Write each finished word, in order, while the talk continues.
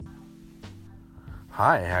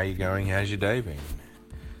Hi, how you going? How's your day been?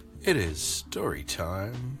 It is story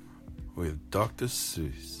time with Dr.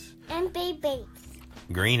 Seuss. And babies.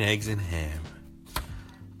 Green eggs and ham.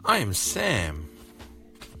 I am Sam.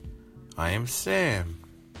 I am Sam.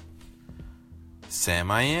 Sam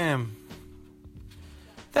I am.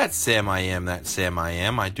 That Sam I am, that Sam I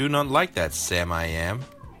am. I do not like that Sam I am.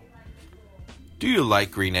 Do you like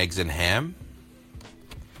green eggs and ham?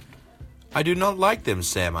 I do not like them,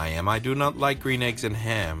 Sam I am. I do not like green eggs and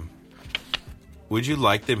ham. Would you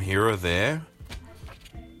like them here or there?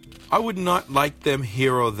 I would not like them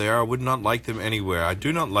here or there. I would not like them anywhere. I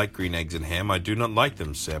do not like green eggs and ham. I do not like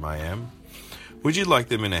them, Sam I am. Would you like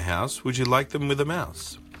them in a house? Would you like them with a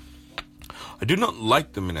mouse? I do not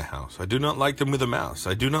like them in a house. I do not like them with a mouse.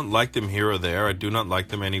 I do not like them here or there. I do not like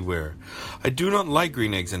them anywhere. I do not like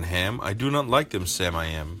green eggs and ham. I do not like them, Sam I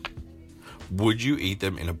am. Would you eat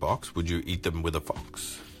them in a box? Would you eat them with a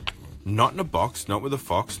fox? Not in a box, not with a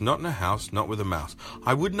fox, not in a house, not with a mouse.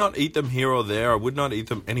 I would not eat them here or there. I would not eat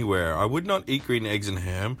them anywhere. I would not eat green eggs and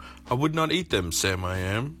ham. I would not eat them, Sam I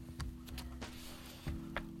am.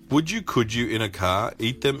 Would you, could you, in a car?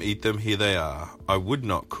 Eat them, here they are. I would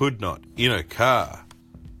not, could not, in a car.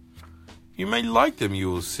 You may like them,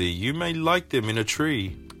 you will see. You may like them in a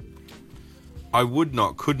tree. I would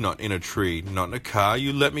not, could not, in a tree. Not in a car,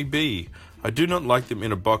 you let me be. I do not like them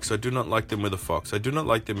in a box. I do not like them with a fox. I do not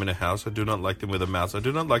like them in a house. I do not like them with a mouse. I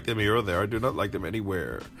do not like them here or there. I do not like them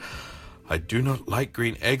anywhere. I do not like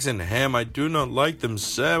green eggs and ham. I do not like them,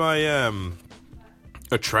 Sam I am.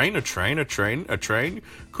 A train, a train, a train, a train.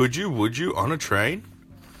 Could you, would you, on a train?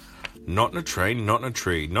 Not in a train, not in a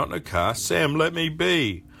tree, not in a car. Sam, let me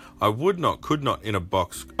be. I would not, could not, in a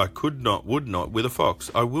box. I could not, would not, with a fox.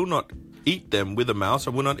 I will not eat them with a mouse.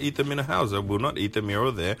 I will not eat them in a house. I will not eat them here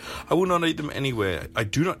or there. I will not eat them anywhere. I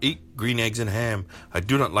do not eat green eggs and ham. I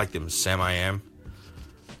do not like them, Sam I am.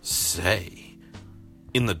 Say,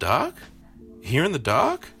 in the dark? Here in the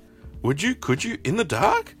dark? Would you, could you, in the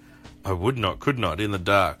dark? I would not, could not, in the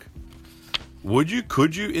dark. Would you,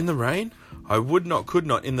 could you, in the rain? I would not, could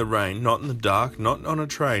not, in the rain, not in the dark, not on a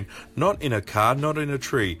train, not in a car, not in a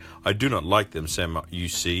tree. I do not like them, Sam, you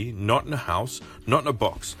see, not in a house, not in a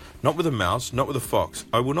box, not with a mouse, not with a fox.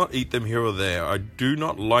 I will not eat them here or there. I do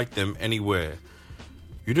not like them anywhere.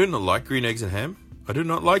 You do not like green eggs and ham? I do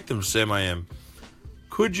not like them, Sam I am.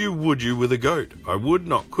 Could you, would you, with a goat? I would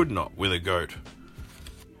not, could not, with a goat.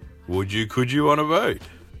 Would you, could you, on a boat?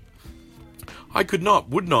 I could not,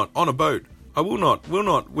 would not, on a boat. I will not,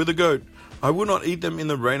 with a goat. I will not eat them in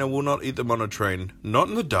the rain. I will not eat them on a train. Not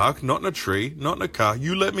in the dark, not in a tree, not in a car.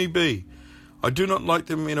 You let me be. I do not like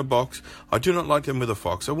them in a box. I do not like them with a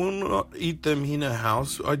fox. I will not eat them in a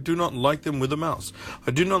house. I do not like them with a mouse.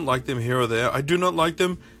 I do not like them here or there. I do not like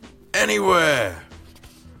them anywhere.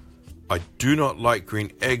 I do not like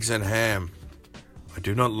green eggs and ham. I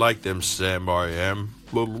do not like them, Sam I am.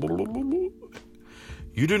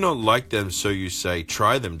 You do not like them, so you say.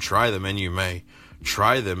 Try them, and you may.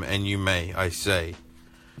 Try them, and you may, I say.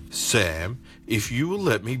 Sam, if you will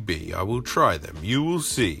let me be, I will try them. You will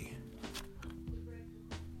see.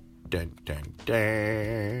 Dun, dun,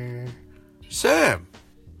 dun. Sam!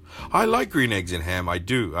 I like green eggs and ham, I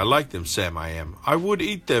do. I like them, Sam I am. I would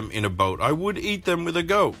eat them in a boat. I would eat them with a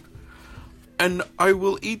goat. And I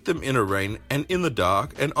will eat them in a rain, and in the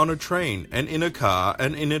dark, and on a train, and in a car,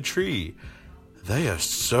 and in a tree. They are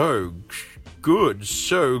so good,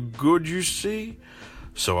 you see.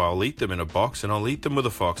 So I'll eat them in a box, and I'll eat them with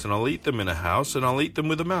a fox, and I'll eat them in a house, and I'll eat them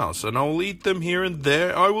with a mouse, and I'll eat them here and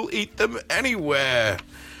there. I will eat them anywhere.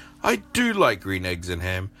 I do like green eggs and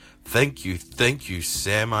ham. Thank you,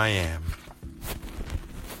 Sam I am.